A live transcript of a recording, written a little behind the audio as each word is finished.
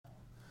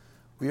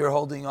We are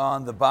holding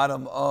on the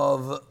bottom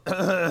of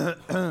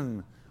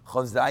Chav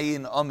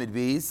Zayin Amid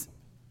Beis,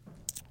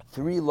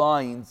 3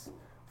 lines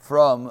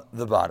from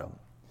the bottom.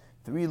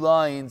 3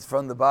 lines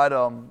from the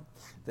bottom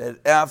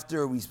that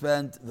after we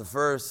spent the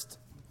first,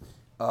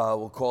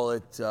 we'll call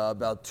it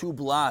about 2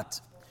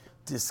 blot,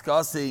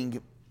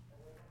 discussing,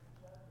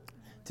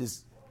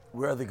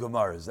 where are the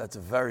Gemaras? That's a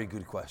very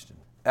good question.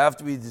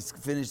 After we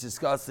finished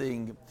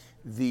discussing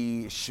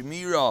the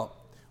Shemira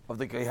of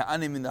the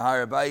Kohanim in the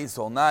Har HaBayis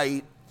all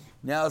night,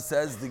 now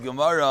says the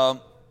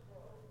Gemara,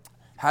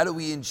 how do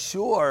we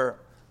ensure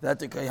that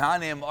the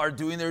Kohanim are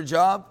doing their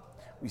job?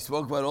 We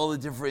spoke about all the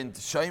different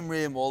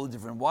Shomrim, all the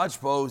different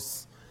watch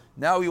posts.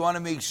 Now we want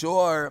to make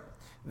sure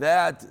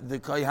that the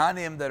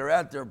Kohanim that are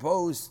at their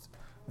post,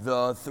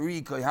 the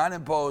 3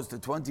 Kohanim posts, the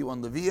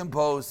 21 Levium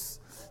posts,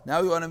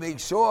 now we want to make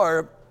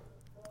sure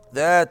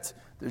that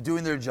they're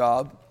doing their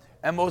job.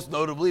 And most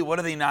notably, what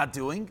are they not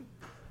doing?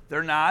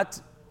 They're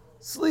not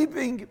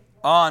sleeping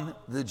on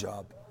the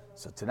job.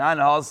 So Tanan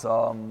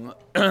also,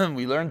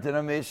 we learned in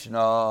a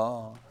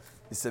Mishnah.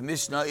 It's a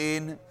Mishnah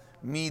in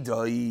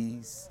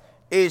Midas.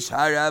 Ish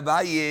Har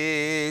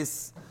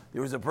HaBayis.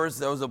 There was a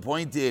person that was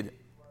appointed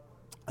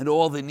and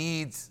all the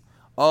needs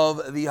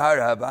of the Har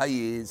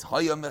HaBayis.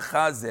 Haya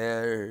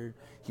Mechazer.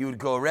 He would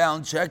go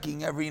around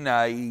checking every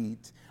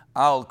night.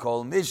 I'll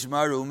call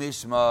Mishmar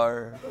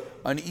Mishmar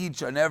on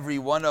each and every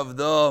one of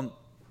the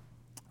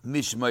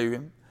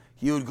Mishmarim.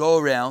 He would go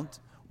around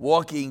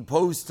walking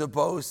post to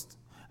post.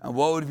 And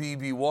what would he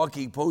be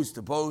walking post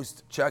to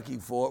post,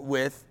 checking for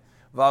with?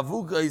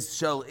 Vavukais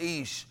shel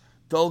ish,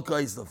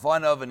 dolkais the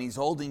fun of, and he's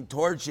holding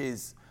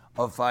torches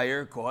of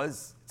fire,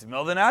 cause it's the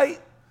middle of the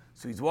night.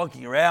 So he's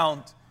walking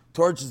around,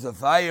 torches of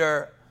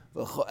fire,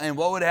 and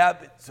what would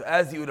happen? So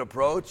as he would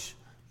approach,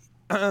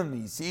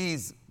 he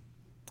sees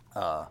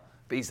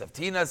base of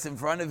Tinas in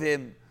front of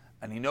him,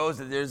 and he knows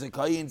that there's a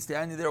Kayin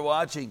standing there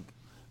watching.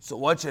 So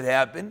what should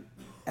happen?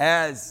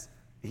 As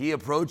he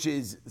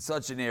approaches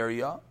such an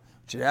area, what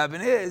should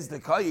happen is the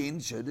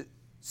Kayin should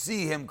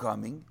see him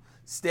coming,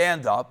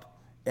 stand up,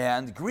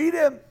 and greet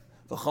him.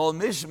 V'chol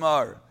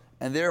mishmar,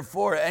 and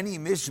therefore any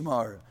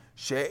mishmar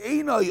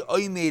she'einoi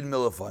oimed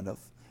milafanav,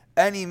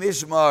 any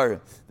mishmar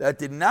that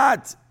did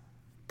not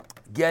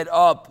get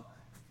up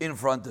in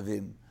front of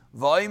him,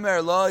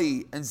 v'oimer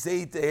loi, and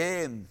say to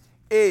him,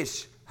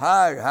 Ish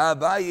Har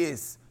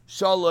HaBayis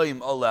Shalom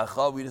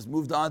Alecha. We just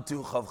moved on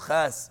to Chav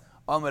Ches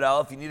Amud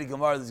Aleph. You need a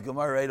Gemara. There's a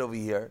Gemara right over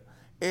here.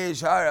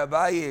 Ish Har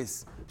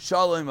HaBayis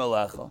Shalom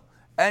Alecha.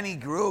 Any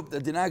group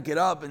that did not get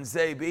up and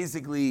say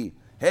basically,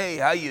 hey,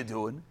 how you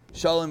doing?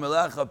 Shalom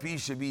Alecha,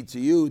 peace should be to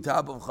you.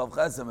 Top of Chav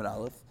Ches Amud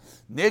Aleph.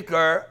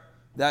 Nikar,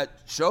 that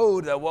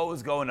showed that what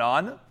was going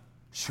on.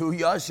 Shu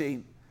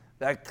Yashin,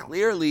 that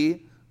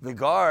clearly the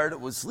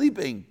guard was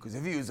sleeping, because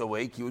if he was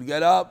awake, he would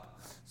get up.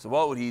 So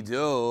what would he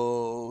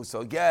do? So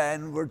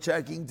again, we're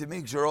checking to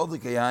make sure all the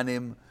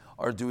Kohanim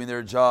are doing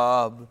their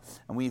job.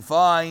 And we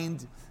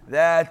find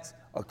that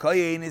a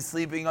Kohen is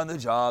sleeping on the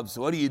job.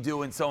 So what do you do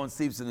when someone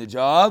sleeps on the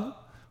job?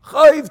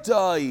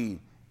 Chayvtai.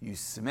 You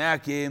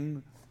smack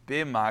him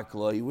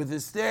b'makloi, with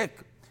a stick.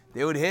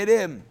 They would hit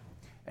him.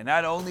 And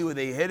not only would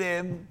they hit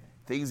him,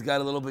 things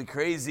got a little bit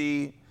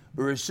crazy.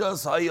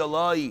 Rishos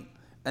hayalai.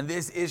 And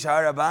this Ish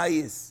Har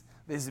HaBayis,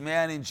 this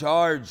man in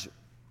charge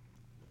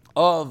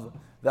of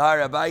the Har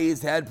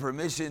HaBayis, had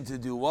permission to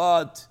do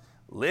what?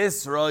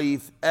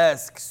 Lisroif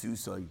esk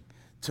susoi,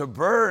 to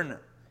burn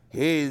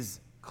his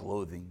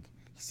clothing.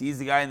 He sees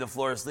the guy on the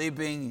floor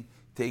sleeping,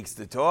 takes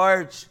the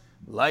torch,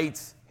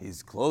 lights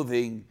his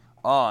clothing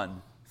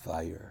on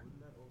fire.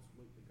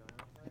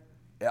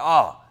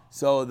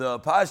 So the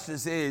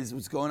pashtus is,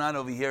 what's going on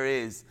over here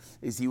is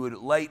he would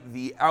light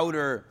the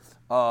outer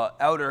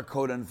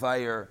coat on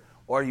fire,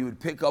 or he would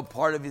pick up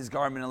part of his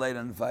garment and light it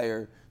on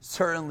fire.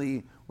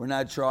 Certainly, we're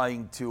not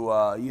trying to,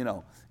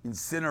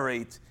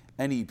 incinerate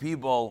any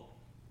people,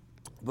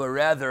 but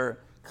rather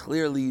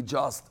clearly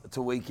just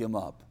to wake him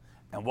up.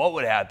 And what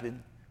would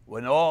happen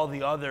when all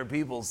the other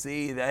people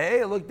see that,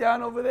 hey, look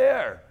down over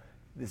there.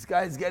 This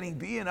guy's getting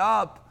beaten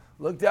up.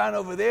 Look down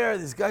over there.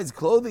 This guy's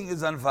clothing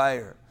is on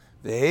fire.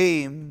 The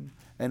Haim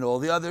and all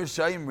the other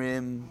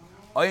Shaimrim,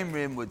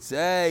 Oimrim would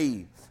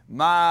say,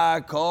 Ma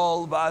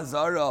kol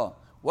bazara.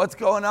 What's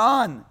going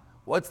on?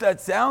 What's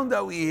that sound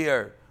that we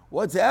hear?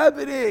 What's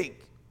happening?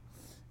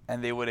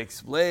 And they would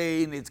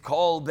explain, it's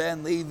called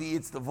Ben Levi,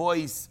 it's the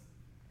voice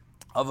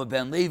of a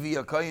Ben Levi,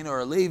 a Kohen or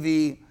a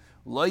Levi,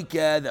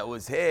 Loikad, that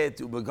was hit,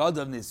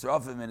 Ubagadav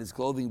Nisrafim, and his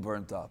clothing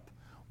burnt up.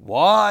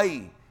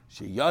 Why?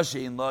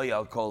 Sheyashein lo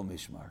yal kol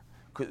mishmar.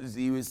 Because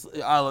he was,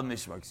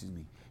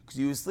 because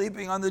he was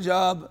sleeping on the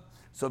job.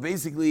 So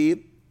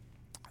basically,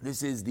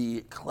 this is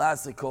the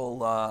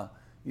classical,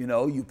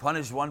 you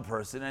punish one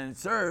person and it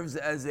serves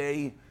as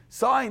a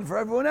sign for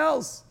everyone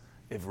else.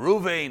 If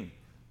Ruvain,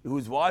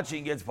 who's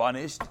watching, gets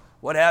punished,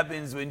 what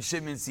happens when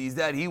Shimon sees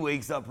that? He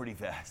wakes up pretty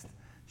fast.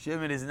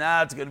 Shimon is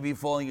not going to be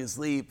falling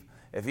asleep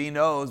if he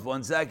knows,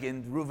 1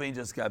 second, Ruvain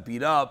just got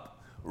beat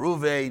up,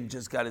 Ruvain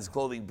just got his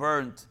clothing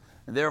burnt,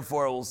 and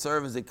therefore it will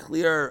serve as a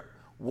clear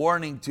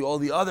warning to all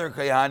the other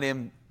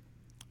Kohanim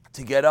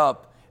to get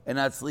up and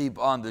not sleep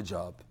on the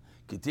job.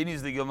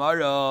 Continues the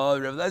Gemara,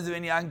 Rav Eliezer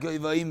ben Yankov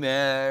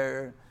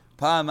v'omer,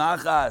 Pam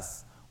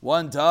achas,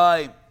 one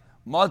time,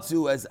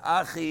 Matzu as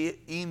Achi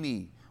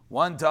Imi,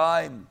 one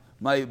time,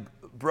 my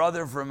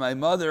brother from my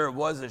mother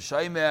was a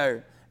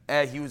Shaimer,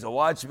 and he was a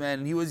watchman,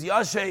 and he was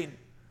Yashin.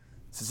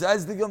 So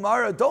says the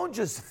Gemara, don't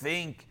just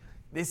think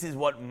this is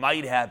what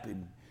might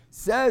happen.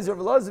 Says Rav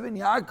Eliezer ben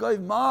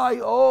Yaakov, my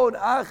own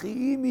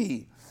Achi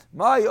Imi,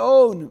 my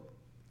own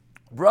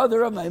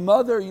brother of my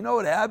mother, you know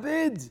what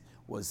happened?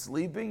 Was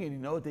sleeping, and you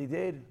know what they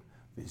did?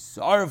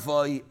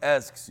 V'sarfai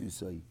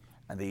esksusai,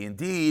 and they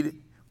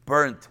indeed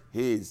burnt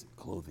his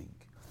clothing.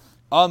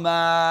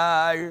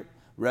 Amar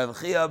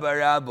Rav Chia bar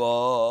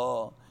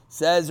Abba,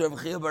 says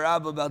Rav Chia bar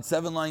Abba about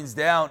 7 lines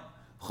down,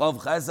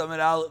 Chav Ches Amid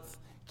Aleph,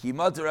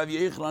 Kimat Rav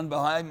Yechlan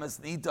behind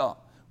Masnita.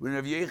 When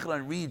Rav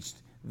Yechlan reached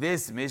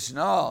this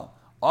Mishnah,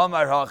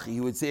 Amar Hachi,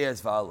 he would say as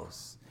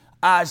follows: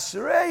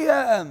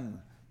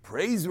 Ashreyem,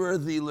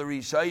 praiseworthy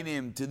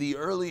l'rishayim, to the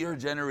earlier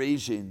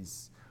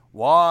generations.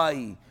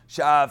 Why?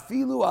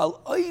 Sha'afilu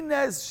al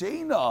oynes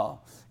sheina,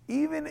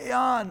 even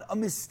on a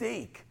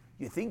mistake.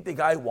 You think the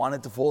guy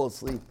wanted to fall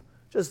asleep?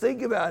 Just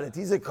think about it.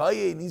 He's a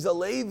Kayin, he's a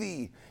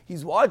Levi,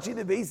 he's watching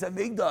the Beis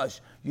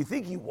HaMikdash. You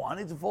think he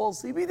wanted to fall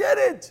asleep? He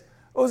didn't. It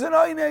was an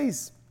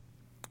oynes.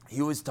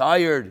 He was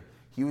tired.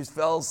 He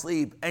fell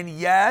asleep. And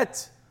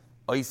yet,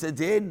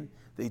 Oysadin,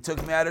 they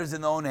took matters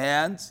in their own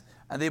hands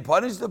and they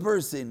punished the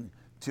person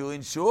to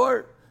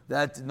ensure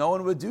that no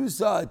one would do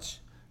such.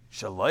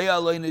 Shalai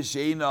alay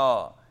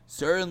neshena.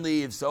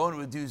 Certainly, if someone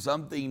would do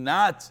something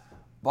not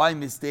by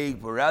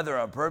mistake, but rather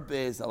on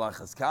purpose,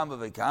 alachas kama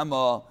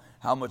v'kama,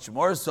 how much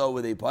more so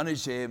would they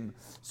punish him?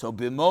 So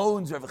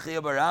bemoans Rav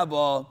Chia bar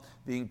Abba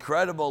the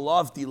incredible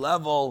lofty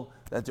level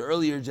that the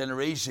earlier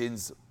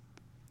generations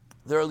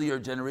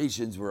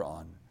were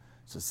on.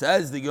 So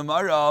says the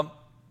Gemara,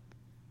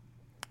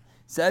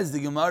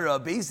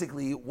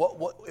 basically, in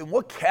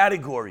what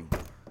category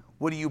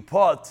would you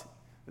put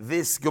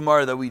this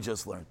Gemara that we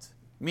just learned?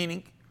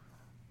 Meaning,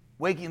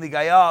 waking the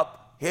guy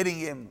up, hitting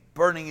him,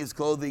 burning his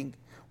clothing.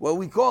 What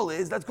we call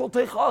that's called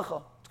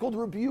teichacha. It's called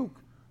rebuke.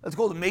 That's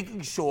called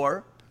making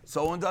sure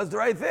someone does the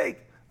right thing.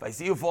 If I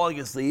see you falling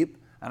asleep,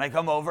 and I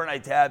come over and I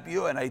tap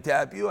you, and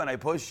I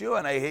push you,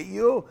 and I hit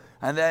you,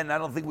 and then I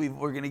don't think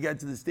we're going to get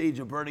to the stage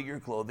of burning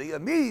your clothing.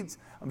 It means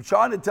I'm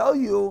trying to tell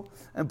you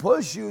and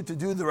push you to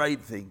do the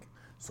right thing.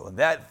 So in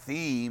that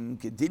theme,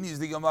 continues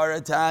the Gemara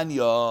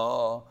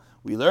Tanya.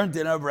 We learned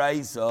in our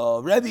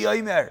Braisa, Rebbe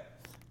Omer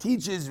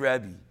teaches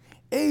Rebbe,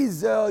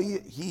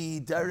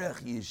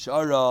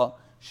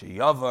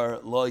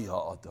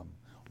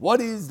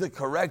 what is the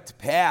correct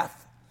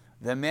path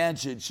the man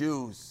should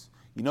choose?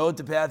 You know what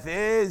the path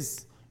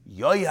is?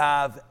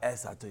 Yoyav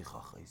es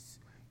ha-teichachos.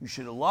 You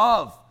should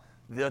love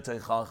the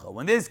teichacha.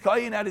 When this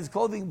Kayin had his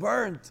clothing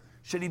burnt,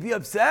 should he be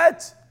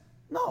upset?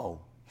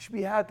 No, he should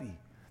be happy.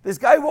 This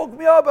guy woke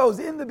me up, I was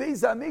in the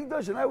Beis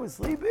HaMikdash and I was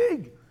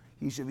sleeping.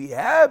 He should be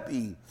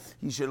happy.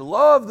 He should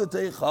love the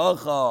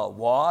teichacha.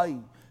 Why?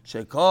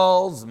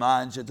 Shekol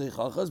zman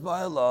sheteichachas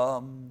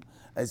ba'olam.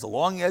 As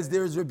long as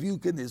there's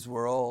rebuke in this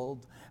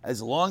world,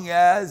 as long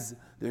as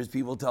there's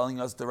people telling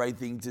us the right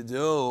thing to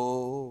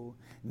do,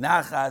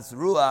 nachas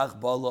ruach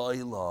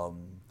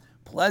ba'olam.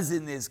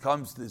 Pleasantness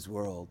comes to this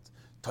world.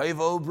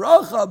 Toivo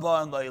bracha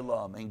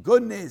ba'olam. And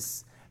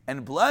goodness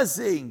and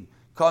blessing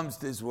comes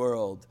to this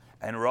world.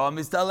 And ra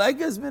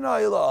mistaleges min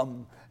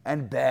ha'olam.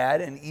 And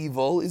bad and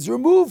evil is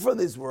removed from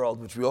this world,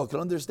 which we all can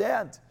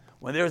understand.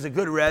 When there's a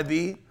good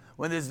Rebbe,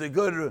 when there's the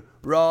good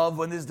Rav,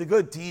 when there's the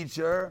good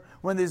teacher,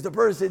 when there's the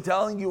person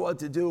telling you what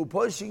to do,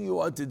 pushing you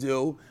what to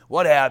do,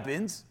 what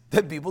happens?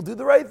 Then people do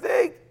the right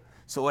thing.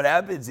 So what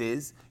happens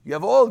is, you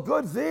have all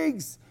good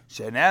things.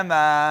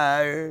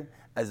 Shenemar,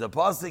 as the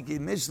pasuk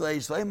in Mishlei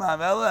Shleima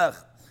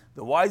HaMelech,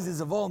 the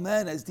wisest of all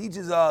men, as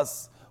teaches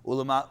us,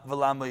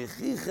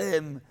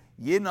 V'lamoichichem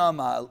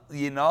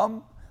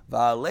yinam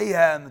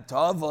v'aleihem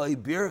tavoi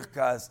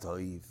birkas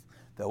toiv.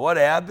 That what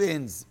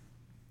happens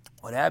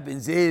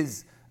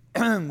is,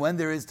 when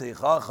there is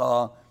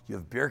teichacha, you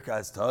have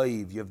birkas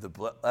toiv, you have the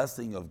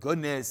blessing of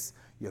goodness,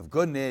 you have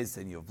goodness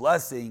and you have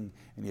blessing,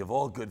 and you have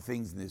all good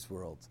things in this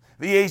world.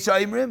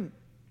 And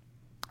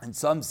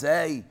some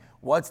say,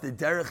 what's the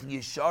derech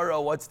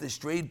yeshara, what's the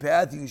straight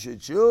path you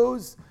should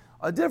choose?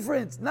 A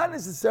difference, not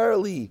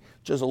necessarily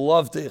just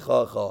love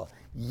teichacha.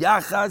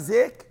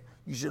 Yachazik,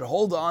 you should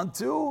hold on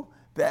to,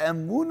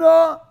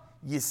 be'emuna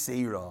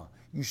yisera.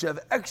 You should have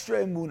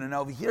extra emuna.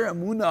 Now over here,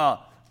 emuna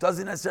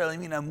doesn't necessarily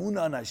mean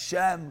emuna on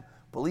Hashem,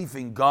 belief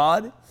in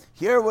God.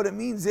 Here what it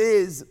means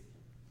is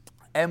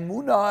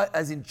emuna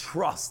as in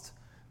trust.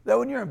 That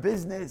when you're in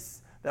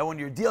business, that when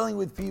you're dealing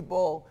with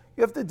people,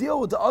 you have to deal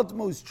with the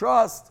utmost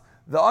trust,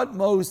 the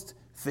utmost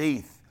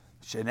faith.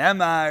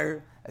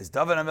 Shenemar, as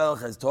David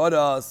HaMelech has taught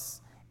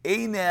us,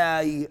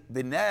 Einei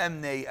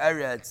b'ne'emnei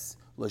eretz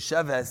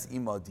l'sheves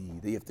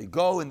imadi. They have to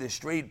go in the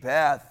straight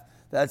path.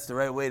 That's the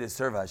right way to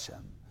serve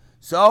Hashem.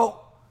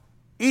 So,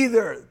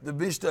 either the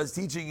Mishnah is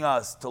teaching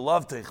us to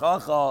love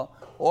teichacha,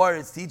 or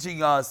it's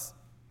teaching us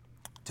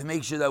to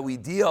make sure that we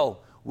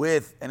deal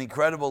with an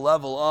incredible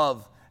level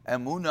of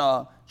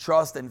emunah,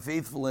 trust, and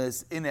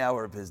faithfulness in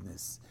our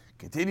business.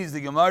 Continues the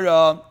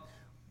Gemara.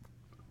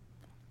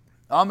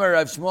 Amar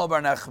Rav Shmuel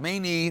bar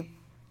Nachmani.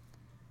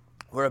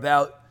 We're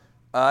about,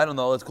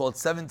 let's call it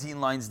 17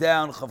 lines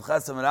down. Chav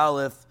Ches Amud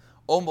Aleph,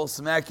 almost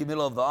smack in the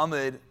middle of the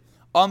Amud.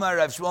 Amar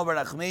Rav Shmuel bar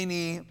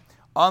Nachmani.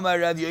 Amar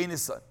Rav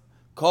Yonasan.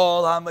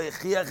 Kol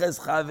hamechiach es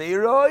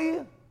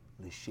chaveroi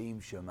l'shem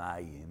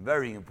shamayim.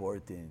 Very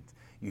important.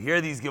 You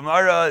hear these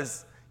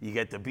Gemaras, you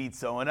get to beat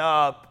someone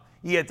up,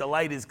 you get to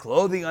light his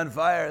clothing on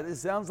fire.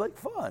 This sounds like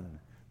fun.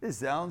 This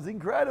sounds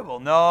incredible.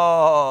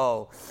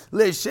 No.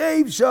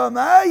 L'shem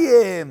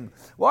shamayim.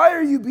 Why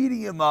are you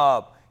beating him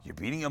up? You're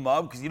beating him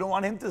up because you don't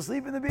want him to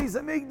sleep in the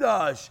Beis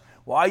HaMikdash.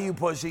 Why are you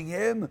pushing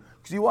him?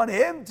 Because you want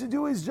him to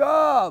do his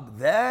job.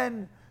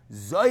 Then,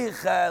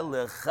 Zoicha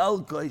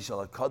lechalkoi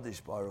shel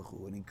HaKadosh Baruch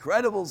Hu. An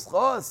incredible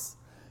schos.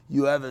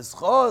 You have a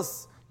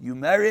schos. You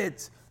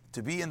merit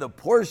to be in the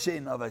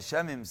portion of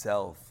Hashem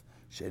Himself.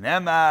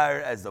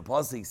 Shenemar, as the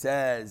pasuk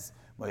says,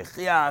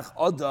 Moichiach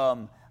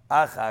Adam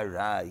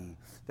Acharai.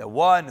 The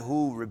one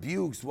who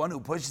rebukes, one who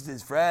pushes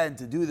his friend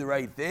to do the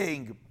right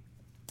thing,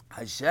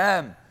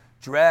 Hashem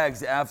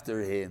drags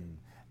after him.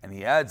 And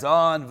he adds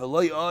on,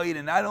 V'lo yoid,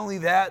 and not only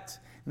that,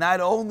 not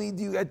only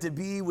do you get to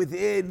be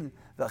within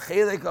the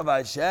chelik of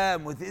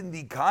Hashem, within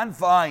the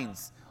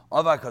confines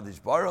of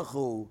HaKadosh Baruch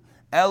Hu,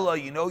 Ella,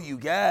 you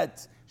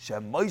get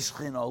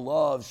Shemoishchin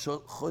alav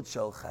chut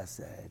shel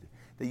chesed,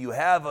 that you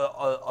have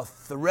a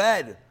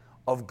thread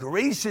of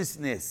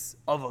graciousness,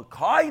 of a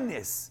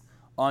kindness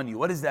on you.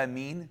 What does that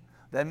mean?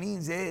 That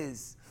means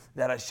is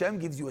that Hashem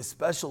gives you a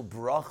special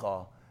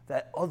bracha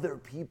that other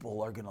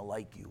people are going to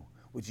like you,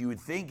 which you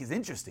would think is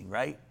interesting,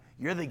 right?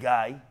 You're the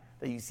guy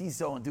that you see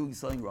someone doing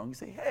something wrong. You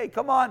say, hey,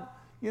 come on,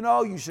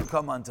 you should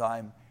come on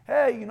time.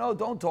 Hey,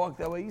 don't talk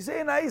that way. You say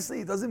it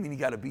nicely. It doesn't mean you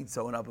got to beat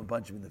someone up and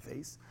punch him in the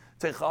face.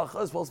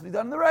 Teichacha is supposed to be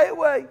done the right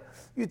way.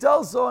 You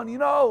tell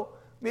someone,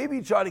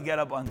 maybe try to get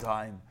up on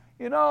time.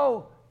 You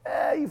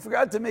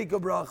forgot to make a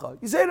bracha.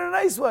 You say it in a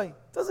nice way.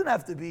 It doesn't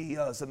have to be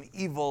some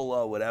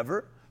evil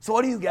whatever. So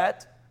what do you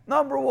get?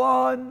 Number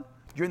one,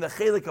 you're in the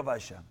chelik of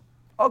Hashem.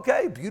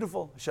 Okay,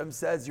 beautiful. Hashem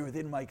says you're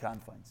within my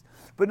confines.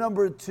 But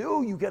number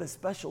two, you get a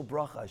special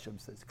bracha, Hashem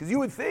says. Because you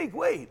would think,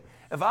 wait,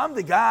 if I'm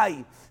the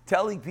guy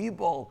telling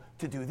people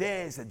to do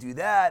this and do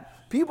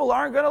that, people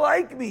aren't going to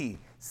like me.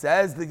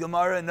 Says the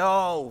Gemara,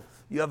 no.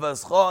 You have a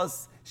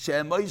schos,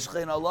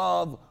 she'moishchen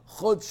alav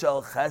chut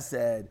shel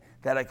chesed,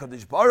 that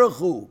HaKadosh Baruch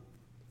Hu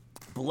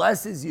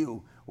blesses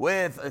you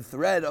with a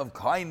thread of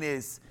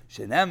kindness.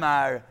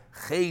 Shenemar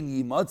chen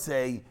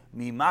yimotzei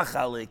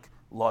mimachalik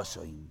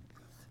loshain.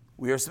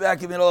 We are back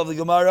in the middle of the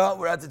Gemara.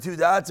 We're at the two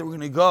dots, and we're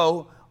going to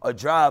go a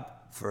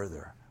drop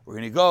further.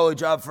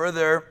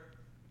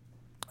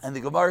 And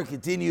the Gemara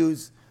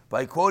continues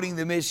by quoting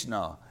the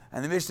Mishnah.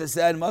 And the Mishnah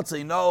said,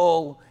 Matzei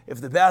Noel, if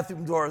the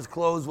bathroom door is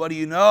closed, what do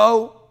you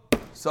know?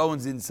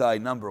 Someone's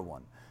inside, number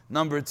one.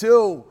 Number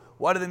two,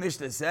 what did the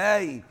Mishnah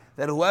say?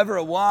 That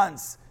whoever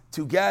wants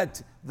to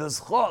get the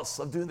schos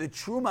of doing the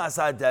Trumas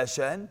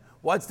HaDeshen,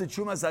 what's the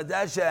Trumas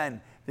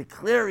HaDeshen? The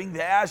clearing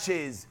the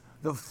ashes,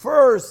 the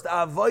first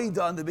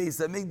avodah on the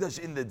Beis HaMikdash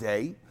in the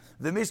day.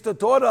 The Mishnah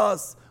taught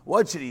us,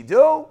 what should he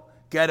do?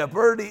 Get up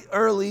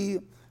early,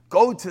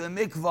 go to the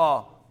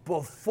mikvah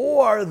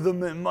before the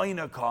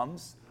Memaina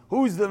comes.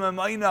 Who's the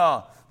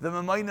Memaina? The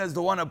Memaina is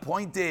the one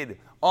appointed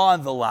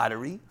on the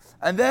lottery.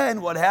 And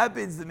then what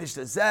happens, the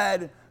Mishnah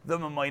said, the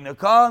Memaina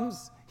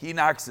comes, he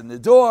knocks on the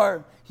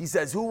door, he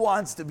says, who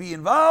wants to be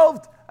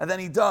involved? And then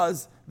he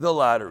does the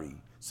lottery.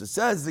 So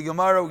says the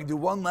Gemara, we do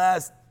one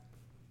last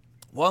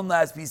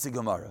piece of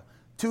Gemara.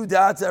 Two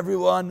dots,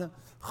 everyone.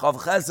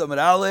 Chav Ches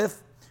Amud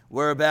Aleph.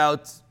 We're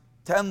about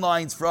 10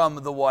 lines from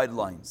the wide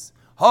lines.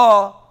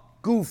 Ha,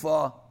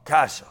 Gufa,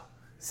 Kasha.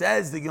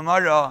 Says the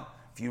Gemara,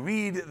 if you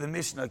read the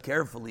Mishnah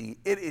carefully,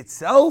 it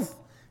itself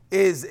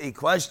is a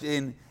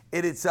question,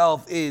 it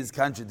itself is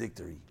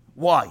contradictory.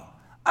 Why?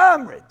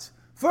 Amrit.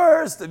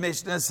 First, the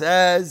Mishnah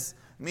says,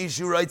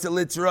 Mishu writes a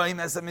litzraim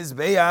as a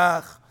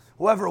mizbeach.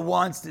 Whoever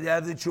wants to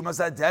have the Trumas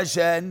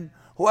HaDeshen,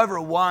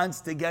 whoever wants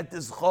to get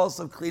this chos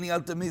of cleaning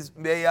out the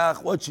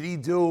mizbeach, what should he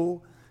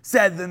do?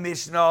 Said the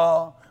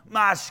Mishnah,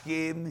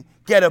 Mashkim,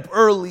 get up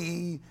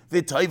early,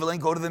 v'toivel,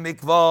 and go to the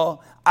mikvah,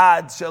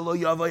 ad shelo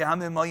yavay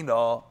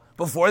hamimayna,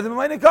 before the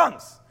Memaina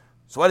comes.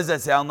 So what does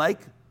that sound like?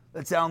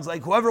 That sounds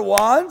like whoever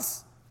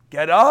wants,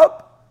 get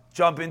up,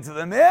 jump into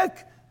the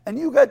mik, and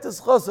you get this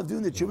chos of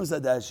doing the Trumas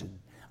HaDeshen.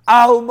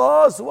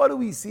 Alma, so what do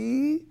we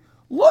see?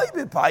 Loi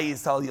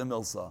b'payis talya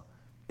milsa.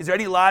 Is there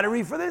any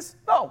lottery for this?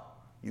 No.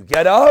 You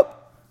get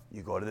up,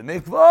 you go to the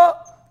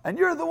mikvah, and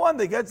you're the one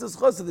that gets this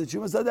chos of the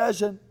Trumas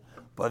HaDeshen.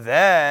 But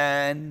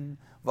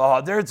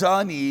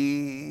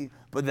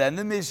then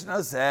the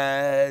Mishnah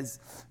says,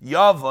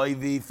 Yavai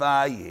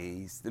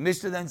v'fayis. The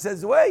Mishnah then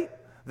says, wait.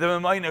 The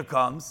Memaina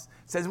comes,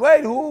 says,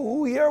 wait,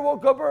 who here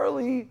woke up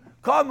early?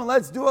 Come and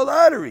let's do a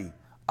lottery.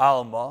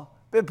 Alma,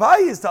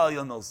 b'payis tal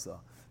yonilsa.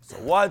 So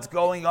what's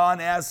going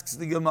on, asks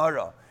the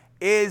Gemara.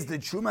 is the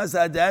Trumas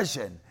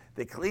Hadeshen,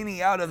 the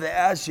cleaning out of the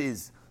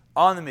ashes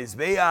on the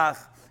Mizbeach,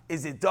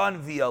 is it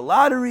done via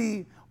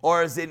lottery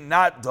or is it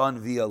not done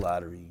via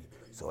lottery?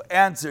 So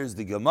answers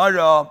the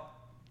Gemara,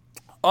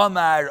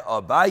 Amar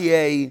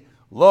Abaye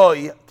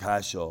loy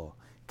kasho.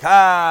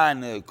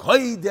 Kan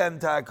koidem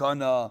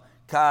takana,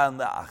 kan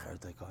la'achar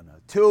takana.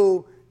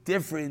 Two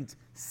different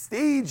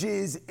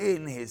stages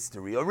in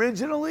history.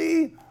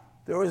 Originally,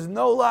 there was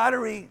no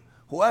lottery.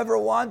 Whoever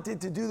wanted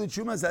to do the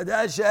Trumas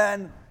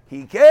Hadeshen,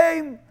 he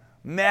came,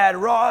 mad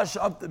rush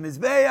up the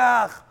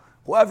Mizbeach.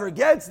 Whoever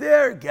gets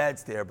there,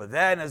 gets there. But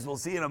then, as we'll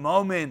see in a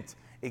moment,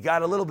 it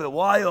got a little bit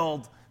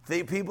wild.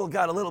 People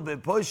got a little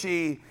bit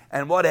pushy.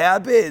 And what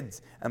happened?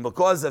 And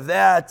because of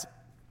that,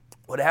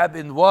 what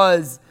happened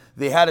was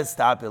they had to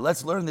stop it.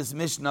 Let's learn this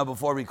Mishnah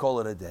before we call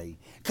it a day.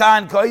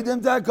 Kan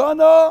koidem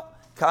takana,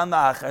 kan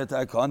la'achar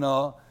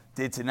takana,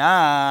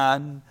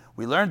 titnan.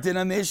 We learned in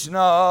a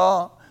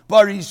Mishnah,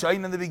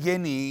 Barishain in the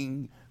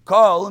beginning,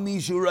 Kol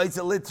mishu writes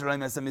a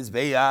litraim as a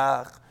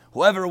mizbeach.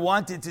 Whoever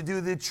wanted to do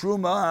the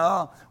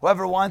truma,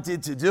 whoever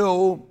wanted to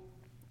do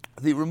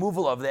the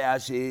removal of the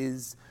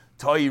ashes,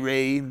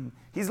 toireim,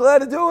 he's allowed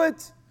to do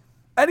it.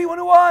 Anyone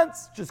who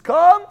wants, just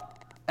come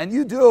and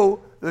you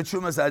do the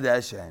Trumas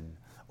Hadeshen.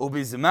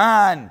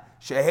 Ubizman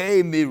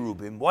shehei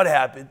mirubim. What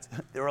happened?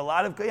 There were a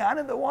lot of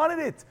kohanim that wanted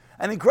it.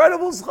 An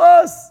incredible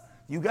schos.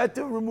 You got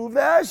to remove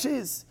the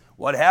ashes.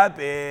 What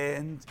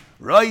happened?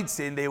 Right,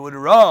 sin they would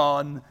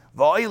run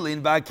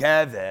va'ilin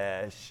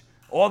ba'kevesh.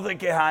 All the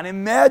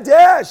kohanim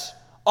madash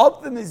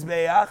up the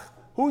mizbeach.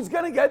 Who's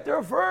going to get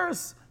there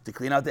first to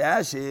clean out the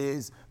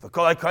ashes?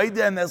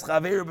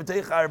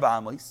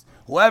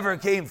 Whoever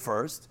came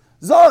first,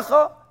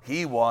 zacha,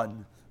 he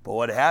won. But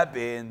what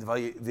happened?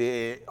 What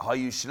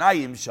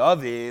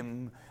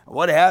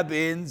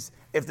happens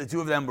if the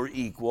two of them were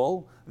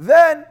equal?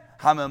 Then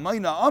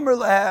hamamayna amar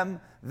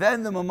lahem.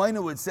 Then the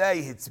Mamayna would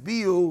say,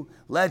 Hitzbiu,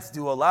 let's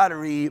do a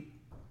lottery,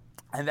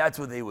 and that's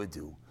what they would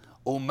do.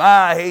 And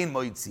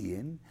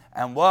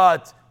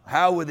what?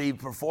 How would they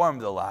perform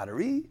the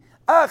lottery?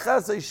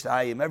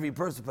 Every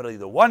person put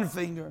either one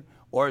finger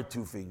or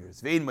two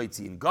fingers.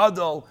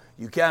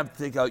 You can't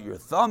take out your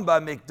thumb by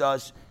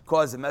mikdash,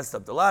 cause it messed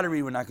up the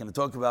lottery. We're not going to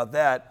talk about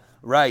that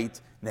right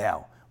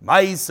now.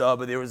 Ma'isa,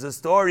 but there was a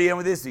story, and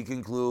with this we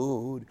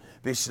conclude.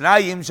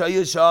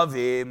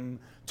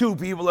 Two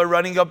people are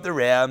running up the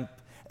ramp,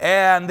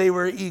 and they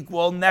were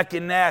equal, neck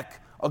and neck,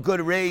 a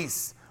good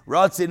race.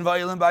 Ratzin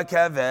vayilin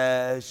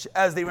ba'kevesh,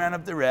 as they ran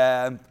up the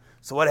ramp.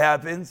 So what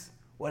happens?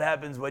 What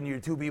happens when your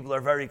two people are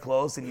very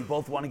close and you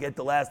both want to get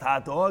the last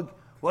hot dog?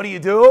 What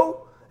do?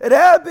 It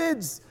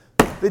happens.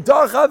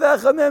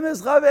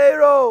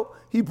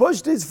 He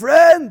pushed his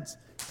friend.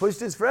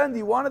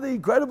 He wanted the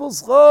incredible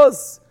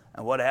schos.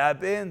 And what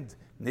happened?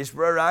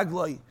 Nishbra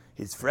ragloi.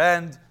 His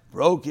friend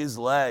broke his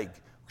leg.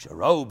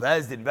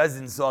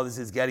 Bezdin saw this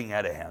is getting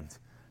out of hand.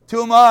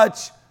 Too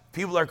much.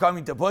 People are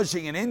coming to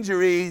pushing and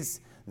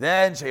injuries.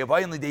 Then they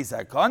made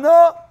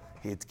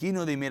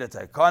a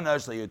takana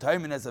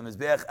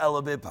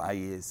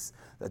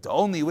that the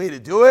only way to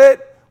do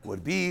it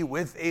would be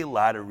with a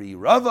lottery.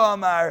 Rava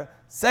Amar,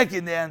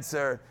 second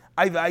answer.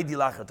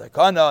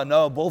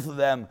 No, both of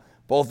them,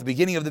 both the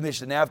beginning of the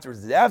Mishnah and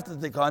afterwards, after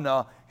the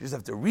takana, you just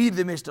have to read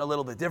the Mishnah a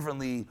little bit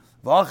differently.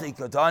 Vachi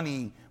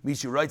katani,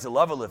 Mishu writes a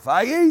lava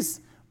lefayis.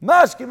 You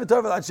just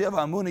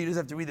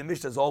have to read the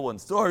Mishnah as all one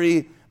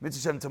story.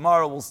 Mitzvah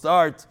tomorrow we'll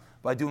start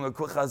by doing a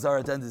quick chazar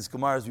at the end of this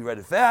Gemara as we read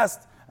it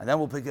fast, and then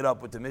we'll pick it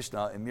up with the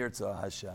Mishnah in Mirza Hashem.